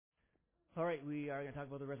All right, we are going to talk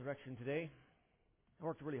about the resurrection today. I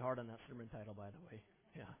worked really hard on that sermon title, by the way.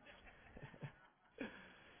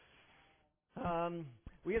 Yeah.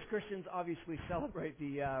 We as Christians obviously celebrate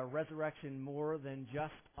the resurrection more than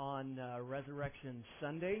just on Resurrection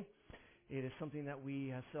Sunday. It is something that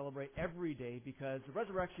we celebrate every day because the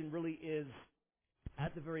resurrection really is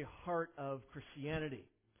at the very heart of Christianity.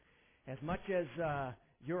 As much as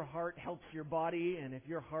your heart helps your body, and if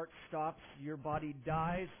your heart stops, your body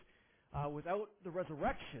dies, without the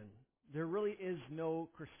resurrection, there really is no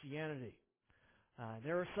Christianity.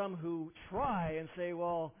 There are some who try and say,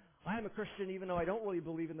 well, I'm a Christian even though I don't really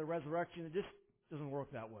believe in the resurrection. It just doesn't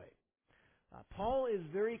work that way. Paul is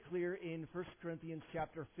very clear in 1 Corinthians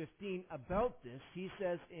chapter 15 about this. He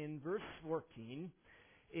says in verse 14,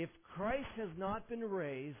 if Christ has not been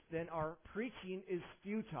raised, then our preaching is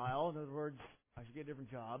futile. In other words, I should get a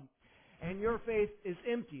different job. And your faith is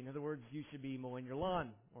empty. In other words, you should be mowing your lawn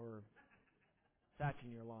or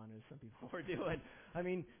thatching your lawn, as some people are doing. I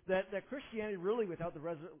mean, that Christianity really without the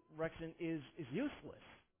resurrection is useless.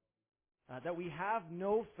 That we have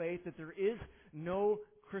no faith, that there is no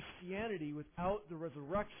Christianity without the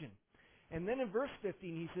resurrection. And then in verse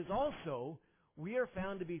 15 he says also, we are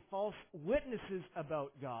found to be false witnesses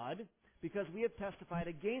about God because we have testified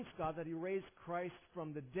against God that He raised Christ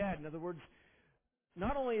from the dead. In other words,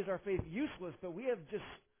 not only is our faith useless, but we have just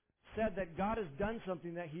said that God has done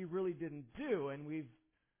something that He really didn't do, and we've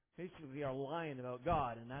basically are lying about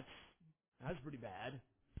God, and that's pretty bad.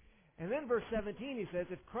 And then verse 17 he says,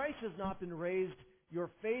 if Christ has not been raised, your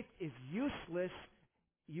faith is useless.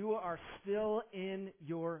 You are still in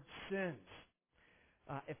your sins.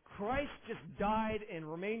 If Christ just died and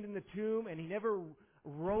remained in the tomb and He never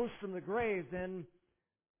rose from the grave, then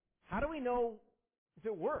how do we know if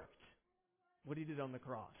it worked, what He did on the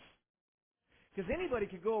cross? Because anybody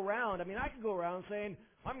could go around, I could go around saying,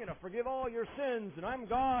 I'm going to forgive all your sins and I'm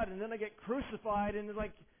God, and then I get crucified, and it's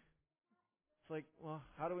like, well,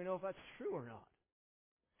 how do we know if that's true or not?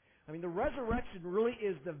 The resurrection really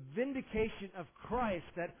is the vindication of Christ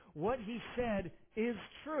that what He said is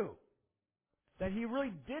true. That He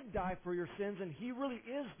really did die for your sins, and He really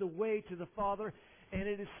is the way to the Father, and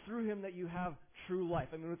it is through Him that you have true life.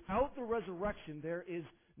 Without the resurrection, there is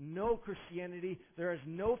no Christianity, there is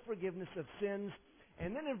no forgiveness of sins.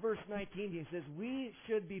 And then in verse 19 he says, we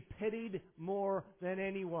should be pitied more than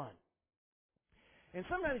anyone. And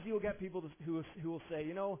sometimes you will get people who will say,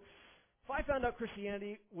 if I found out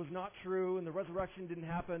Christianity was not true and the resurrection didn't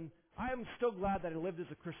happen, I am still glad that I lived as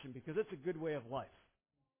a Christian because it's a good way of life.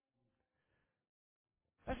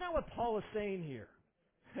 That's not what Paul is saying here.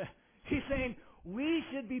 He's saying we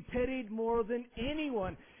should be pitied more than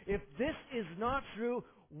anyone. If this is not true,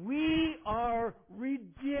 we are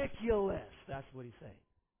ridiculous. That's what he's saying.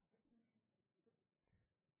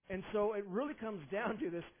 And so it really comes down to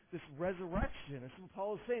this resurrection. That's what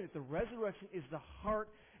Paul is saying, that the resurrection is the heart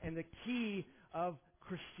and the key of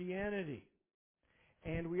Christianity.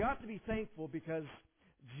 And we ought to be thankful because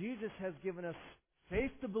Jesus has given us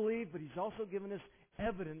faith to believe, but He's also given us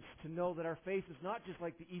evidence to know that our faith is not just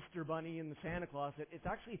like the Easter Bunny and the Santa Claus. It's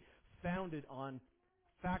actually founded on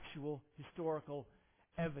factual, historical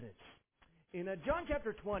evidence. In John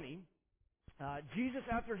chapter 20, Jesus,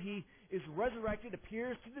 after He is resurrected,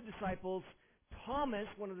 appears to the disciples. Thomas,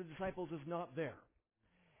 one of the disciples, is not there.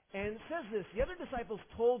 And it says this, the other disciples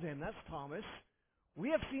told Him, that's Thomas, we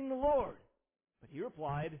have seen the Lord. But He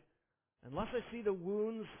replied, unless I see the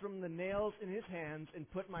wounds from the nails in His hands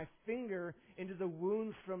and put my finger into the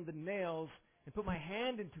wounds from the nails and put my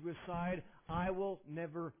hand into His side, I will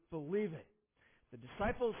never believe it. The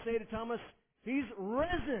disciples say to Thomas, He's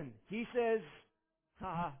risen. He says,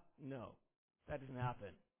 no, that doesn't happen,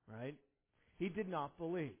 right? He did not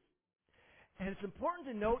believe. And it's important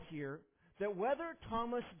to note here that whether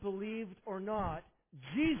Thomas believed or not,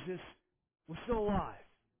 Jesus was still alive.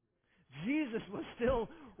 Jesus was still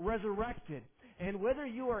resurrected. And whether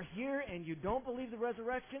you are here and you don't believe the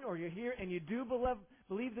resurrection, or you're here and you do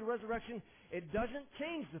believe the resurrection, it doesn't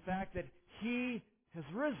change the fact that He has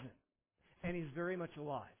risen and He's very much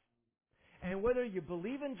alive. And whether you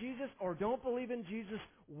believe in Jesus or don't believe in Jesus,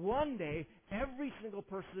 one day every single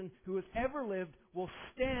person who has ever lived will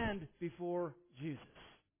stand before Jesus.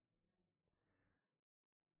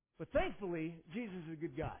 But thankfully, Jesus is a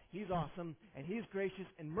good guy. He's awesome, and He's gracious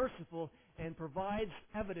and merciful and provides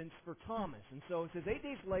evidence for Thomas. And so it says 8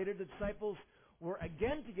 days later, the disciples were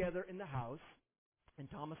again together in the house, and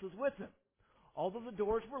Thomas was with them. Although the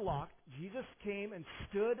doors were locked, Jesus came and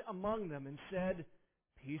stood among them and said,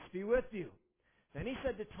 peace be with you. Then He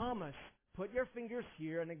said to Thomas, put your fingers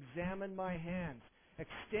here and examine my hands.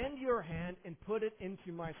 Extend your hand and put it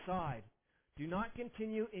into my side. Do not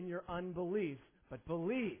continue in your unbelief, but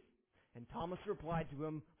believe. And Thomas replied to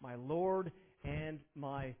him, My Lord and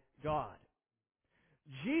my God.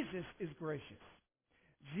 Jesus is gracious.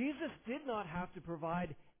 Jesus did not have to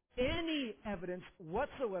provide any evidence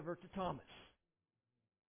whatsoever to Thomas.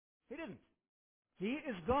 He didn't. He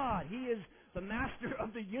is God. He is the master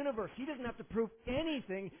of the universe. He doesn't have to prove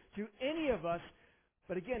anything to any of us.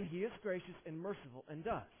 But again, he is gracious and merciful and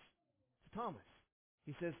does to Thomas.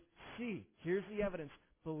 He says, see, here's the evidence,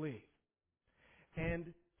 believe. And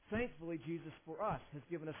thankfully, Jesus for us has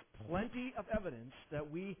given us plenty of evidence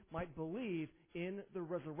that we might believe in the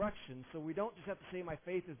resurrection. So we don't just have to say my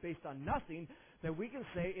faith is based on nothing, that we can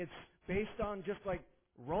say it's based on just like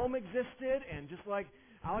Rome existed and just like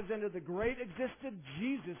Alexander the Great existed,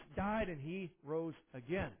 Jesus died and he rose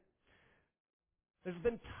again. There's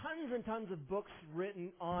been tons and tons of books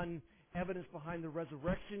written on evidence behind the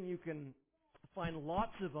resurrection. You can find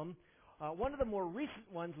lots of them. One of the more recent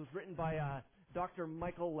ones was written by Dr.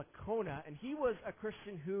 Michael Licona, and he was a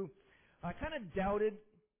Christian who kind of doubted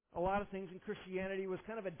a lot of things in Christianity, was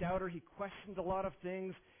kind of a doubter. He questioned a lot of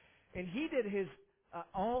things, and he did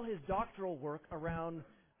all his doctoral work around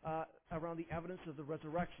the evidence of the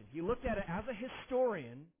resurrection. He looked at it as a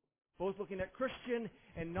historian, both looking at Christian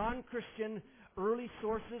and non-Christian early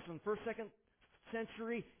sources from 1st, 2nd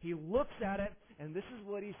century. He looks at it, and this is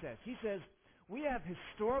what he says. He says, we have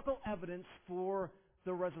historical evidence for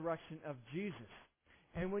the resurrection of Jesus.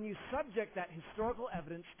 And when you subject that historical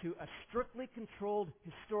evidence to a strictly controlled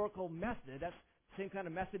historical method, that's the same kind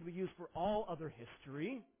of method we use for all other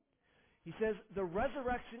history, he says the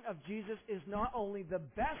resurrection of Jesus is not only the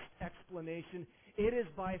best explanation, it is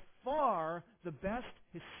by far the best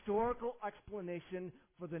historical explanation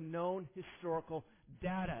for the known historical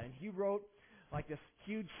data. And he wrote like this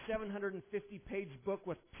huge 750-page book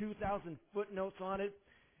with 2,000 footnotes on it.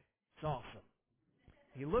 It's awesome.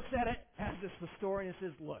 He looks at it as this historian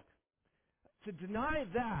and says, look, to deny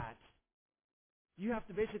that, you have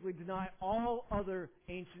to basically deny all other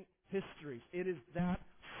ancient histories. It is that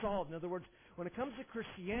solid. In other words, when it comes to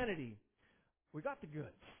Christianity, we got the goods.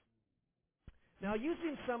 Now,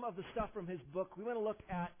 using some of the stuff from his book, we want to look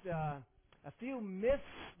at a few myths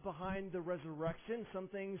behind the resurrection. Some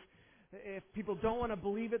things, if people don't want to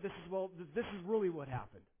believe it, this is really what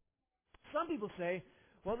happened. Some people say,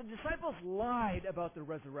 well, the disciples lied about the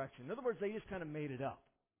resurrection. In other words, they just kind of made it up.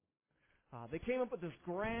 They came up with this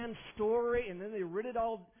grand story, and then they wrote it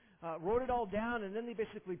all down, and then they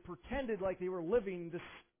basically pretended like they were living this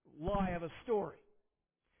lie of a story.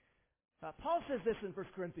 Paul says this in 1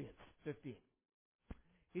 Corinthians 15.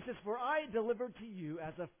 He says, for I delivered to you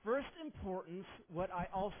as of first importance what I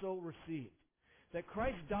also received, that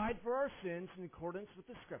Christ died for our sins in accordance with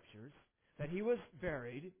the Scriptures, that he was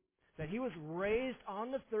buried, that he was raised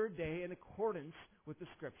on the third day in accordance with the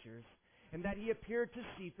Scriptures, and that he appeared to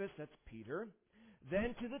Cephas, that's Peter,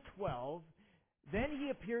 then to the 12, then he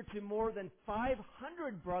appeared to more than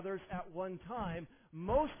 500 brothers at one time,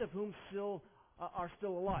 most of whom are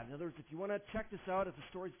still alive. In other words, if you want to check this out, if the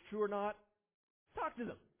story's true or not, talk to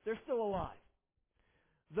them. They're still alive.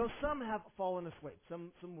 Though some have fallen asleep.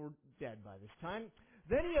 Some were dead by this time.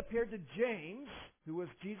 Then he appeared to James, who was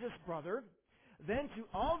Jesus' brother, then to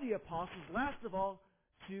all the apostles, last of all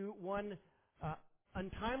to one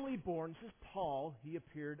untimely born, this is Paul, he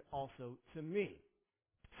appeared also to me.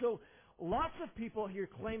 So lots of people here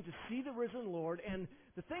claim to see the risen Lord, and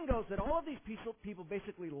the thing goes that all of these people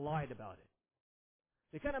basically lied about it.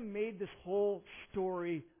 They kind of made this whole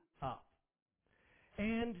story up.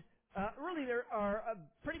 And really there are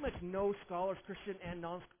pretty much no scholars, Christian and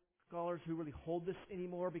non-scholars, who really hold this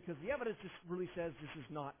anymore because the evidence just really says this is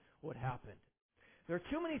not what happened. There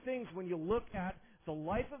are too many things when you look at the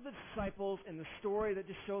life of the disciples and the story that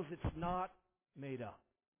just shows it's not made up.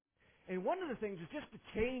 And one of the things is just the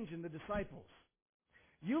change in the disciples.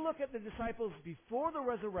 You look at the disciples before the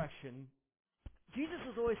resurrection, Jesus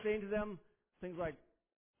was always saying to them things like,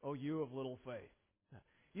 oh, you of little faith.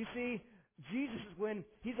 You see, Jesus, when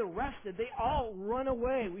he's arrested, they all run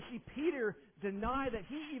away. We see Peter deny that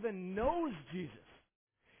he even knows Jesus.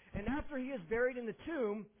 And after he is buried in the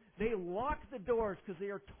tomb, they lock the doors because they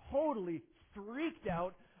are totally freaked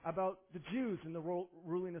out about the Jews and the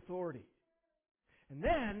ruling authority. And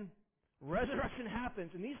then resurrection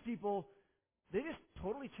happens, and these people, they just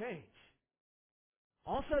totally change.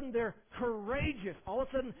 All of a sudden, they're courageous. All of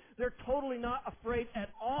a sudden, they're totally not afraid at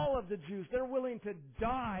all of the Jews. They're willing to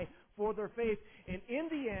die for their faith. And in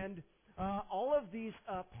the end, all of these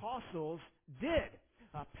apostles did.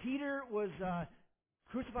 Peter was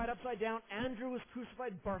crucified upside down. Andrew was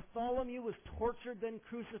crucified. Bartholomew was tortured, then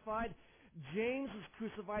crucified. James was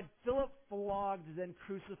crucified, Philip flogged, then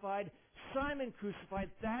crucified, Simon crucified,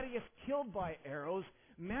 Thaddeus killed by arrows,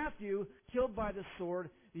 Matthew killed by the sword,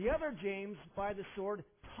 the other James by the sword,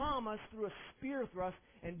 Thomas through a spear thrust,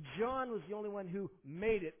 and John was the only one who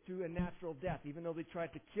made it through a natural death, even though they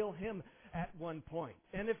tried to kill him at one point.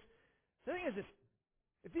 And the thing is,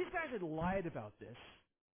 if these guys had lied about this,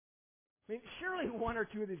 I mean, surely one or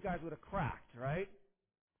two of these guys would have cracked, right?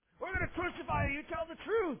 We're going to crucify you, tell the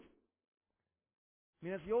truth. I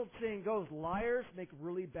mean, as the old saying goes, liars make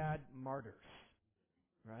really bad martyrs,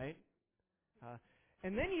 right?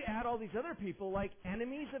 And then you add all these other people like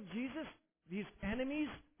enemies of Jesus. These enemies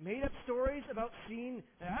made up stories about seeing,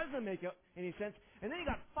 that doesn't make any sense. And then you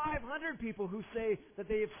got 500 people who say that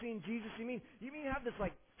they have seen Jesus. You mean you have this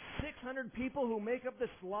like 600 people who make up this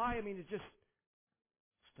lie? I mean, it just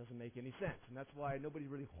doesn't make any sense. And that's why nobody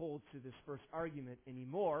really holds to this first argument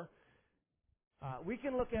anymore. We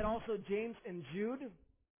can look at also James and Jude.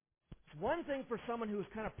 It's one thing for someone who is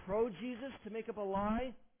kind of pro-Jesus to make up a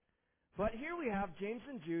lie. But here we have James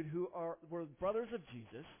and Jude who were brothers of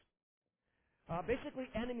Jesus. Basically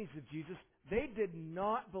enemies of Jesus. They did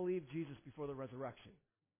not believe Jesus before the resurrection.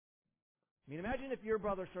 I mean, imagine if your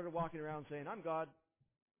brother started walking around saying, I'm God.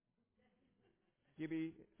 You'd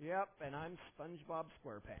be, yep, and I'm SpongeBob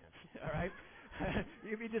SquarePants. All right?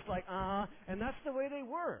 You'd be just like, and that's the way they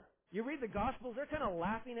were. You read the Gospels, they're kind of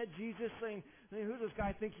laughing at Jesus, saying, who does this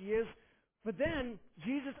guy think he is? But then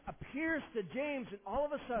Jesus appears to James, and all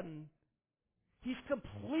of a sudden, he's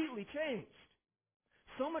completely changed.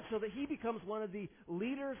 So much so that he becomes one of the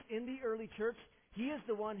leaders in the early church. He is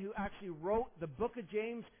the one who actually wrote the book of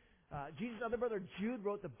James. Jesus' other brother Jude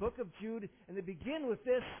wrote the book of Jude, and they begin with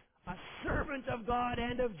this, a servant of God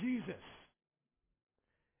and of Jesus.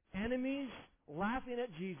 Enemies laughing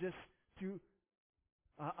at Jesus to,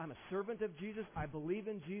 I'm a servant of Jesus, I believe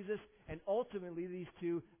in Jesus, and ultimately these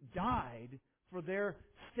two died for their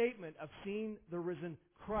statement of seeing the risen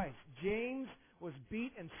Christ. James was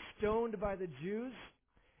beat and stoned by the Jews,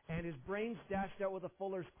 and his brains dashed out with a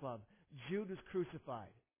fuller's club. Jude was crucified.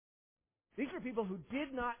 These were people who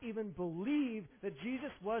did not even believe that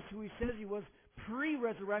Jesus was who he says he was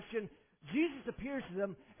pre-resurrection. Jesus appears to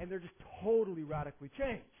them, and they're just totally radically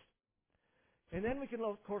changed. And then we can,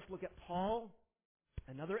 of course, look at Paul,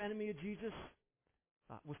 another enemy of Jesus,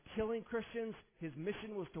 was killing Christians. His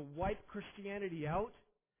mission was to wipe Christianity out.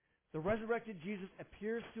 The resurrected Jesus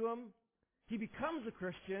appears to him. He becomes a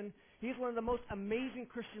Christian. He's one of the most amazing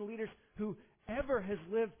Christian leaders who ever has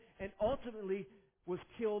lived, and ultimately was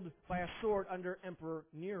killed by a sword under Emperor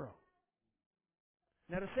Nero.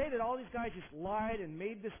 Now, to say that all these guys just lied and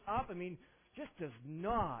made this up, I mean, just does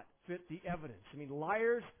not fit the evidence. I mean,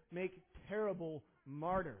 liars make terrible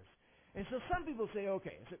martyrs. And so some people say,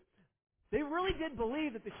 okay, so they really did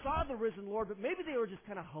believe that they saw the risen Lord, but maybe they were just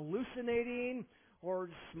kind of hallucinating or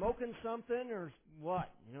smoking something or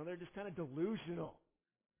what. You know, they're just kind of delusional.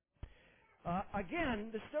 Again,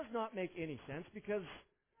 this does not make any sense because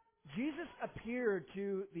Jesus appeared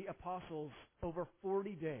to the apostles over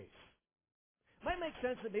 40 days. It might make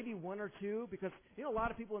sense that maybe one or two, because a lot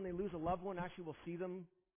of people when they lose a loved one actually will see them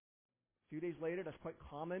a few days later. That's quite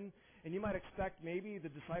common. And you might expect maybe the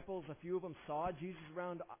disciples, a few of them saw Jesus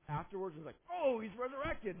around afterwards and was like, oh, he's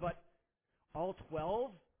resurrected. But all 12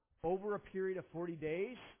 over a period of 40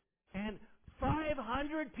 days and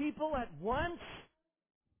 500 people at once?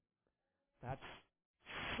 That's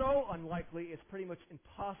so unlikely, it's pretty much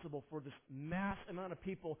impossible for this mass amount of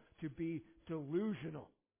people to be delusional.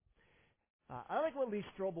 I like what Lee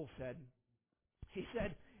Strobel said. He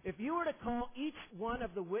said, if you were to call each one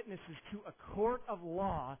of the witnesses to a court of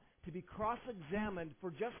law to be cross-examined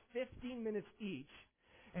for just 15 minutes each,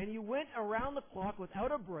 and you went around the clock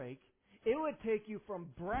without a break, it would take you from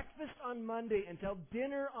breakfast on Monday until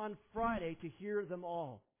dinner on Friday to hear them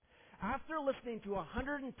all. After listening to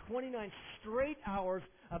 129 straight hours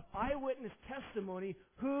of eyewitness testimony,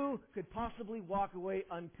 who could possibly walk away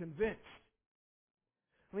unconvinced?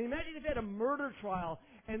 I mean, imagine if you had a murder trial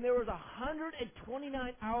and there was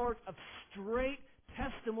 129 hours of straight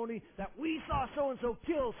testimony that we saw so-and-so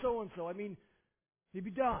kill so-and-so. I mean, he'd be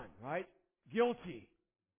done, right? Guilty.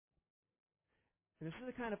 And this is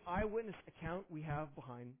the kind of eyewitness account we have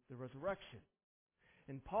behind the resurrection.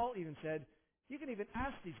 And Paul even said, you can even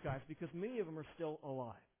ask these guys because many of them are still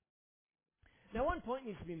alive. Now, one point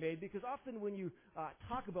needs to be made because often when you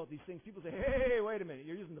talk about these things, people say, hey, wait a minute,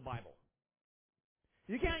 you're using the Bible.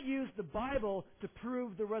 You can't use the Bible to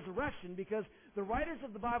prove the resurrection because the writers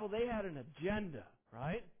of the Bible, they had an agenda,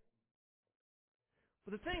 right?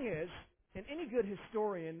 But the thing is, and any good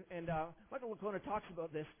historian, and Michael Licona talks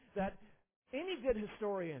about this, that any good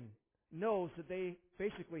historian knows that they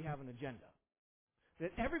basically have an agenda.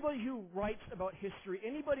 That everybody who writes about history,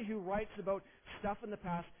 anybody who writes about stuff in the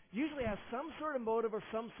past, usually has some sort of motive or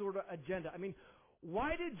some sort of agenda. I mean,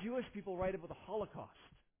 why did Jewish people write about the Holocaust?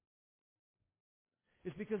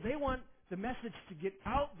 It's because they want the message to get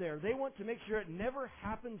out there. They want to make sure it never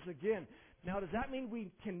happens again. Now, does that mean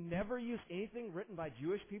we can never use anything written by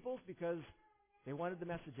Jewish peoples because they wanted the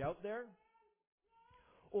message out there?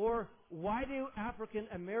 Or why do African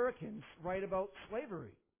Americans write about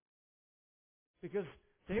slavery? Because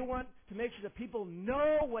they want to make sure that people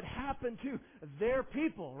know what happened to their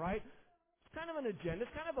people, right? It's kind of an agenda.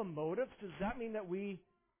 It's kind of a motive. Does that mean that we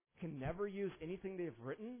can never use anything they've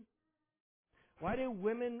written? Why do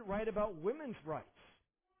women write about women's rights?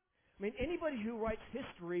 I mean, anybody who writes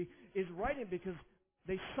history is writing because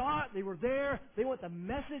they saw it, they were there, they want the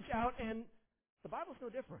message out, and the Bible's no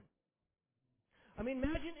different. I mean,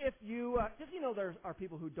 imagine if you, because there are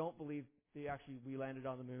people who don't believe we landed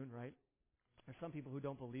on the moon, right? There's some people who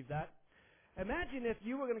don't believe that. Imagine if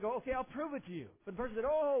you were going to go, okay, I'll prove it to you. But the person said,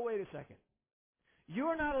 oh, wait a second. You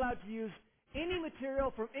are not allowed to use any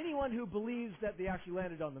material from anyone who believes that they actually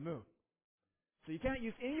landed on the moon. So you can't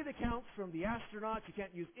use any of the accounts from the astronauts. You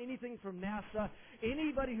can't use anything from NASA.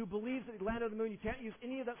 Anybody who believes that they landed on the moon, you can't use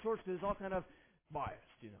any of that source because it's all kind of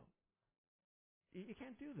biased, You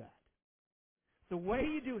can't do that. The way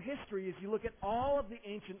you do history is you look at all of the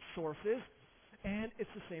ancient sources, and it's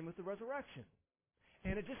the same with the resurrection.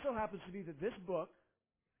 And it just so happens to be that this book,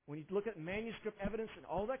 when you look at manuscript evidence and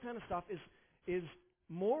all that kind of stuff, is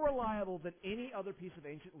more reliable than any other piece of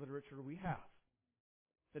ancient literature we have.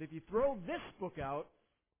 That if you throw this book out,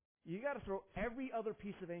 you got to throw every other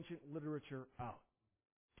piece of ancient literature out.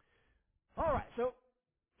 All right, so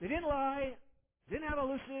they didn't lie, didn't have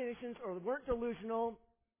hallucinations, or they weren't delusional.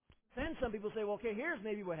 Then some people say, well, okay, here's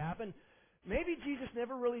maybe what happened. Maybe Jesus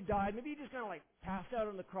never really died. Maybe he just kind of passed out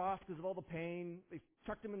on the cross because of all the pain. They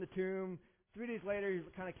chucked him in the tomb. 3 days later, he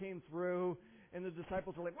kind of came through, and the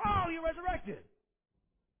disciples were like, "Wow, he resurrected."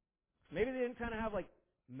 Maybe they didn't kind of have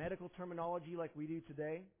medical terminology like we do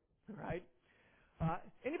today, right?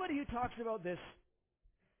 Anybody who talks about this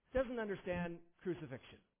doesn't understand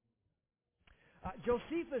crucifixion.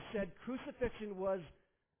 Josephus said crucifixion was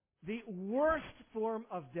the worst form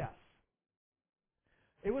of death.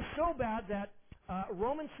 It was so bad that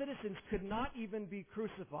Roman citizens could not even be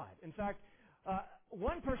crucified. In fact,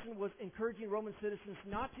 one person was encouraging Roman citizens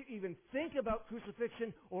not to even think about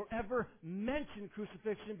crucifixion or ever mention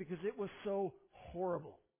crucifixion because it was so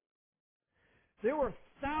horrible. There were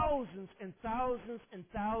thousands and thousands and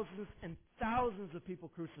thousands and thousands of people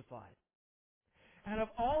crucified. And of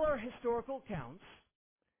all our historical accounts,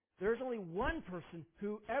 there's only one person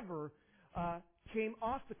who ever came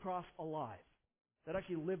off the cross alive, that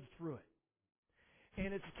actually lived through it.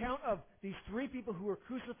 And it's account of these 3 people who were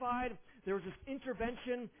crucified. There was this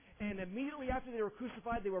intervention, and immediately after they were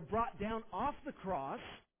crucified, they were brought down off the cross,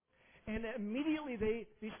 and immediately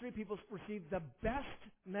these 3 people received the best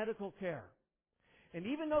medical care. And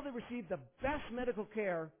even though they received the best medical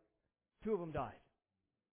care, 2 of them died.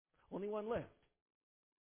 Only one lived.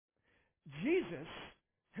 Jesus,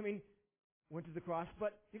 went to the cross,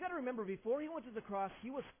 but you got to remember, before he went to the cross, he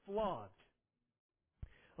was flogged.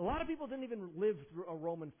 A lot of people didn't even live through a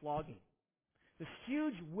Roman flogging. This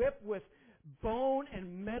huge whip with bone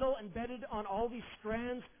and metal embedded on all these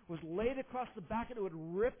strands was laid across the back, and it would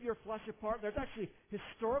rip your flesh apart. There's actually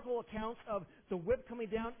historical accounts of the whip coming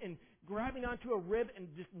down and grabbing onto a rib and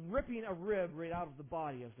just ripping a rib right out of the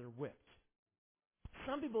body as they're whipped.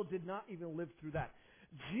 Some people did not even live through that.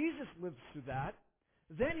 Jesus lived through that.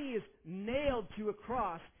 Then he is nailed to a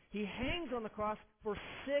cross. He hangs on the cross for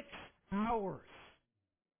 6 hours.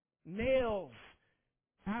 Nails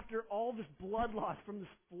after all this blood loss from this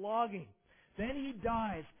flogging. Then he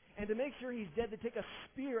dies, and to make sure he's dead, they take a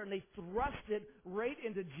spear and they thrust it right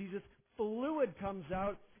into Jesus. Fluid comes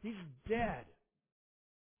out. He's dead.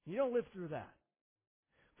 You don't live through that.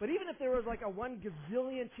 But even if there was a 1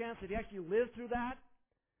 gazillion chance that he actually lived through that,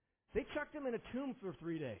 they chucked him in a tomb for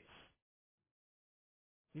 3 days.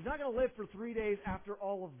 He's not going to live for 3 days after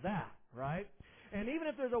all of that, right? And even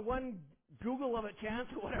if there's a 1 Google of a chance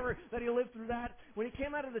or whatever that he lived through that, when he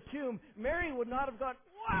came out of the tomb, Mary would not have gone,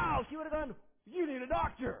 wow, she would have gone, you need a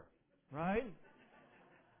doctor, right?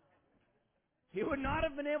 He would not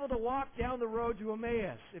have been able to walk down the road to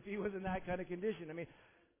Emmaus if he was in that kind of condition.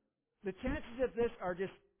 The chances of this are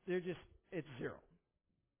it's 0.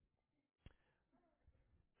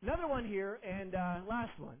 Another one here, and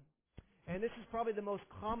last one. And this is probably the most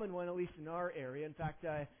common one, at least in our area. In fact,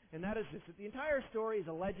 and that is this: that the entire story is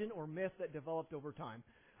a legend or myth that developed over time.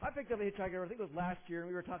 I picked up a hitchhiker, I think it was last year, and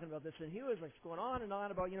we were talking about this, and he was like going on and on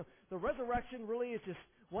about, the resurrection really is just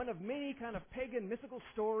one of many kind of pagan mythical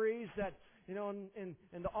stories that, and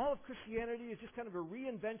all of Christianity is just kind of a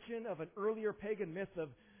reinvention of an earlier pagan myth of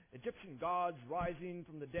Egyptian gods rising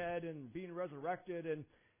from the dead and being resurrected, and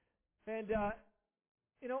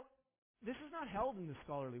this is not held in the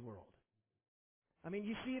scholarly world. I mean,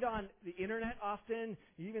 you see it on the internet often.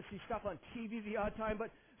 You even see stuff on TV the odd time.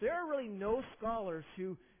 But there are really no scholars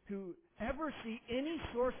who ever see any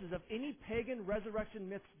sources of any pagan resurrection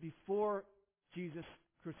myths before Jesus'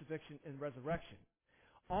 crucifixion and resurrection.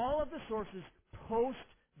 All of the sources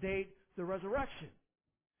post-date the resurrection.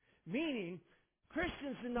 Meaning,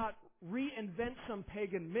 Christians did not reinvent some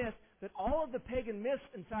pagan myth. That all of the pagan myths,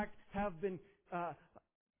 in fact, have been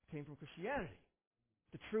came from Christianity.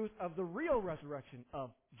 The truth of the real resurrection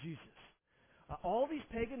of Jesus. All these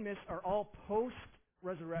pagan myths are all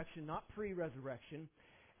post-resurrection, not pre-resurrection.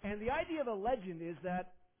 And the idea of a legend is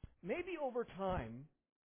that maybe over time,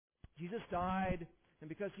 Jesus died, and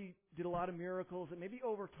because he did a lot of miracles, and maybe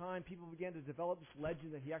over time people began to develop this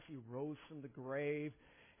legend that he actually rose from the grave,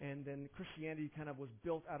 and then Christianity kind of was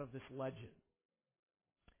built out of this legend.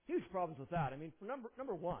 Huge problems with that. I mean, for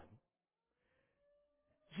number one,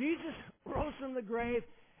 Jesus rose from the grave,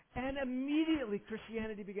 and immediately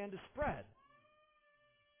Christianity began to spread.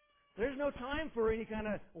 There's no time for any kind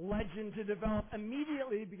of legend to develop.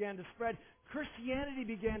 Immediately it began to spread. Christianity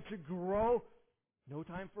began to grow. No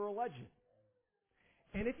time for a legend.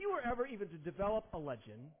 And if you were ever even to develop a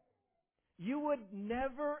legend, you would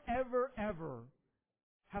never, ever, ever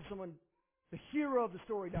have someone, the hero of the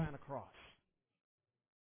story, die on a cross.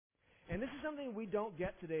 And this is something we don't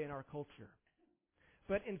get today in our culture.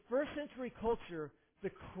 But in first century culture, the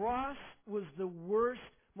cross was the worst,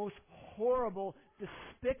 most horrible,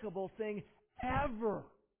 despicable thing ever.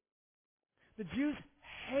 The Jews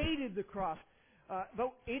hated the cross.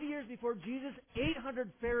 About 80 years before Jesus,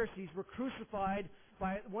 800 Pharisees were crucified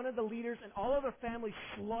by one of the leaders, and all of their families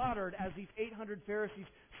slaughtered as these 800 Pharisees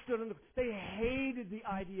stood on the... They hated the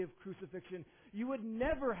idea of crucifixion. You would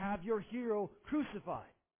never have your hero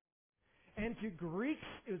crucified. And to Greeks,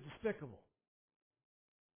 it was despicable.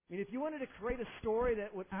 I mean, if you wanted to create a story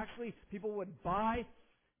that would actually people would buy,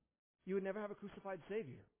 you would never have a crucified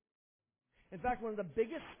Savior. In fact, one of the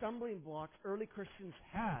biggest stumbling blocks early Christians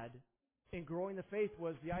had in growing the faith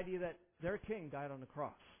was the idea that their king died on the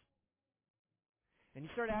cross. And you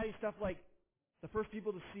start adding stuff like the first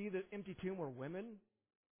people to see the empty tomb were women.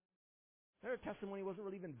 Their testimony wasn't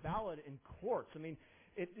really even valid in courts. I mean,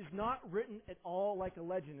 it is not written at all like a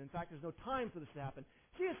legend. In fact, there's no time for this to happen.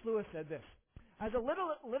 C.S. Lewis said this: "As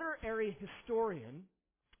a literary historian,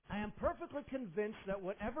 I am perfectly convinced that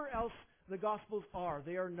whatever else the Gospels are,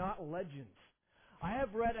 they are not legends. I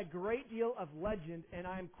have read a great deal of legend, and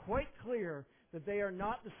I am quite clear that they are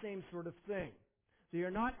not the same sort of thing. They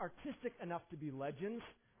are not artistic enough to be legends.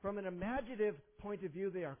 From an imaginative point of view,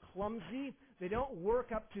 they are clumsy. They don't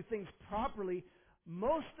work up to things properly.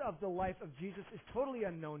 Most of the life of Jesus is totally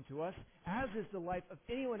unknown to us, as is the life of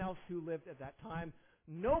anyone else who lived at that time.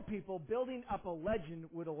 No people building up a legend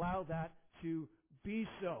would allow that to be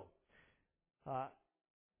so."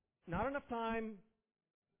 Not enough time.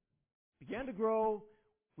 Began to grow.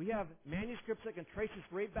 We have manuscripts that can trace this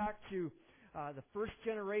right back to the first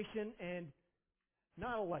generation, and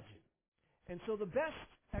not a legend. And so the best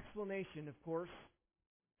explanation, of course,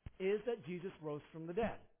 is that Jesus rose from the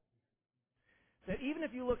dead. That even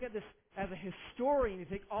if you look at this as a historian, you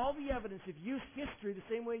take all the evidence, if you use history the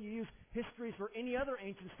same way you use history for any other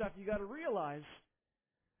ancient stuff, you got to realize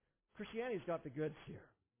Christianity's got the goods here.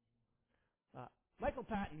 Michael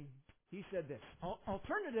Patton, he said this: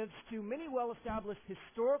 "Alternatives to many well-established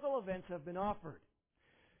historical events have been offered,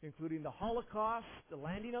 including the Holocaust, the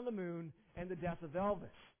landing on the moon, and the death of Elvis.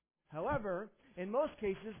 However, in most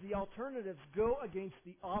cases, the alternatives go against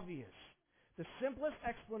the obvious. The simplest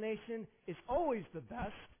explanation is always the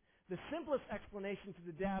best. The simplest explanation to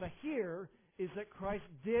the data here is that Christ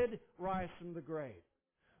did rise from the grave.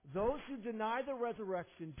 Those who deny the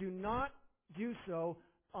resurrection do not do so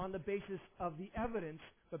on the basis of the evidence,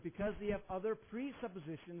 but because they have other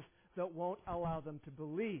presuppositions that won't allow them to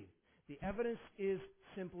believe. The evidence is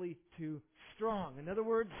simply too strong." In other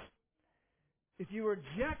words, if you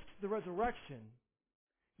reject the resurrection,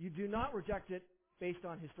 you do not reject it based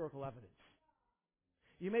on historical evidence.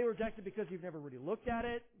 You may reject it because you've never really looked at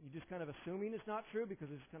it. You're just kind of assuming it's not true because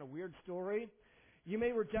it's kind of a weird story. You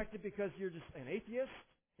may reject it because you're just an atheist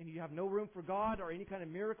and you have no room for God or any kind of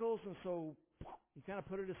miracles, and so you kind of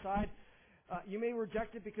put it aside. You may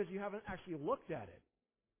reject it because you haven't actually looked at it.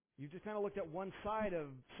 You've just kind of looked at one side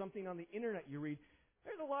of something on the internet you read.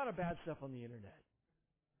 There's a lot of bad stuff on the internet.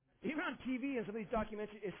 Even on TV and some of these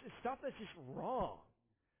documentaries, it's stuff that's just wrong.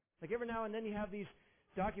 Like every now and then you have these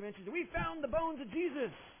documentaries, we found the bones of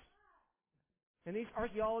Jesus. And these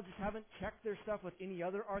archaeologists haven't checked their stuff with any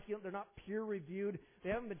other archaeologists. They're not peer-reviewed. They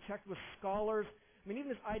haven't been checked with scholars. I mean, even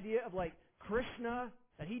this idea of like Krishna,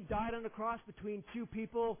 that he died on the cross between two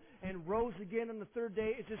people and rose again on the third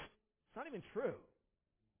day, it's not even true.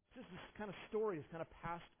 It's just this kind of story that's kind of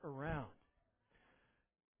passed around.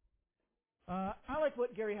 I like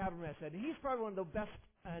what Gary Habermas said. He's probably one of the best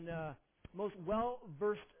and most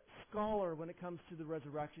well-versed scholar when it comes to the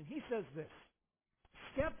resurrection. He says this: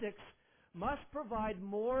 skeptics must provide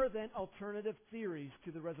more than alternative theories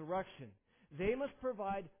to the resurrection. They must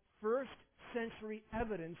provide first-century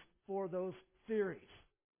evidence for those theories.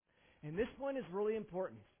 And this point is really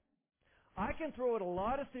important. I can throw out a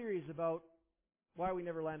lot of theories about why we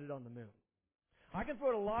never landed on the moon. I can throw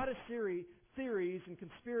out a lot of theories and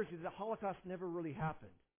conspiracies that the Holocaust never really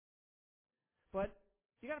happened. But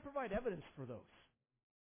you got to provide evidence for those.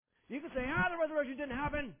 You can say, the resurrection didn't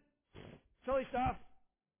happen. Silly stuff.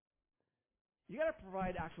 You got to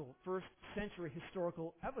provide actual first-century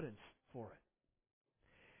historical evidence for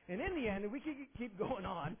it. And in the end, and we can keep going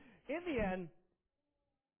on, in the end,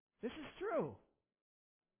 this is true.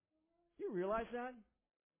 You realize that?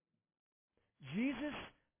 Jesus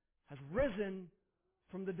has risen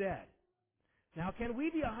from the dead. Now, can we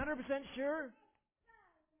be 100% sure?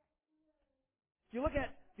 If you look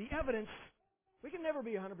at the evidence, we can never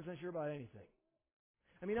be 100% sure about anything.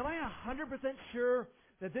 I mean, am I 100% sure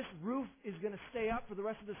that this roof is going to stay up for the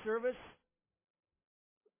rest of the service?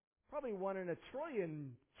 Probably 1 in a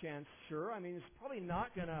trillion chance, sure. I mean, it's probably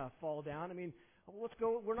not going to fall down. I mean, let's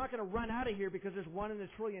go. We're not going to run out of here because there's 1 in a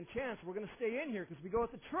trillion chance. We're going to stay in here because we go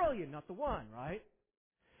with the trillion, not the 1, right?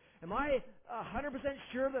 Am I 100%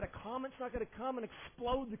 sure that a comet's not going to come and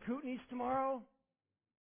explode the Kootenays tomorrow?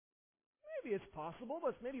 Maybe it's possible, but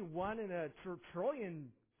it's maybe 1 in a trillion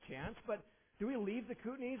chance. But do we leave the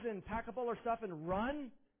Kootenays and pack up all our stuff and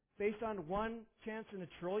run based on 1 chance in a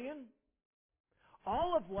trillion?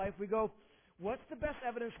 All of life, we go, what's the best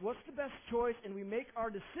evidence, what's the best choice, and we make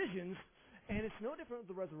our decisions, and it's no different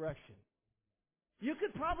with the resurrection. You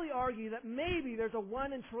could probably argue that maybe there's a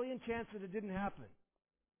 1 in a trillion chance that it didn't happen.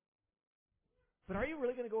 But are you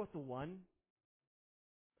really going to go with the 1?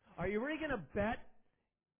 Are you really going to bet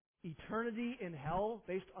eternity in hell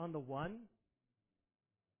based on the 1?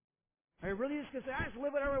 Are you really just going to say, I just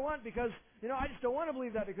live whatever I want because, I just don't want to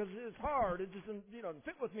believe that because it's hard. It just doesn't,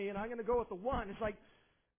 fit with me and I'm going to go with the 1. It's like,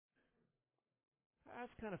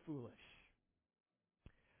 that's kind of foolish.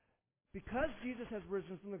 Because Jesus has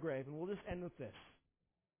risen from the grave, and we'll just end with this,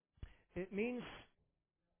 it means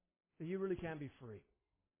that you really can be free.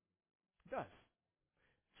 It does.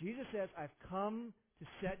 Jesus says, I've come to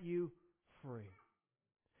set you free.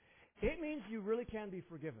 It means you really can be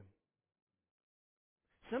forgiven.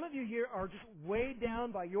 Some of you here are just weighed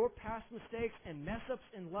down by your past mistakes and mess-ups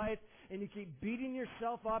in life, and you keep beating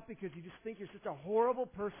yourself up because you just think you're such a horrible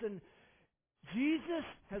person. Jesus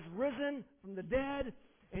has risen from the dead,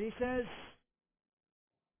 and He says,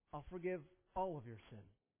 I'll forgive all of your sin,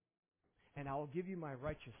 and I will give you my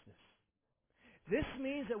righteousness. This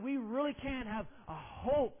means that we really can have a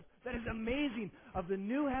hope that is amazing of the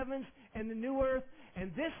new heavens and the new earth,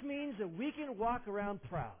 and this means that we can walk around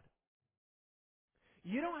proud.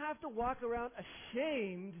 You don't have to walk around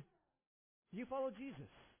ashamed. Do you follow Jesus?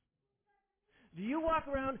 Do you walk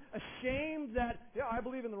around ashamed that, I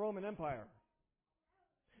believe in the Roman Empire?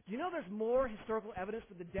 Do you know there's more historical evidence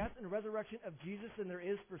for the death and resurrection of Jesus than there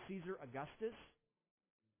is for Caesar Augustus?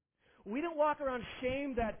 We don't walk around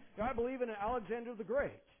ashamed that I believe in Alexander the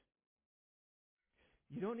Great.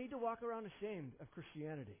 You don't need to walk around ashamed of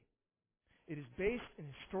Christianity. It is based in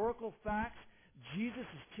historical facts. Jesus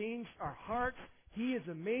has changed our hearts. He is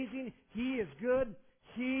amazing. He is good.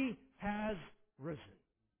 He has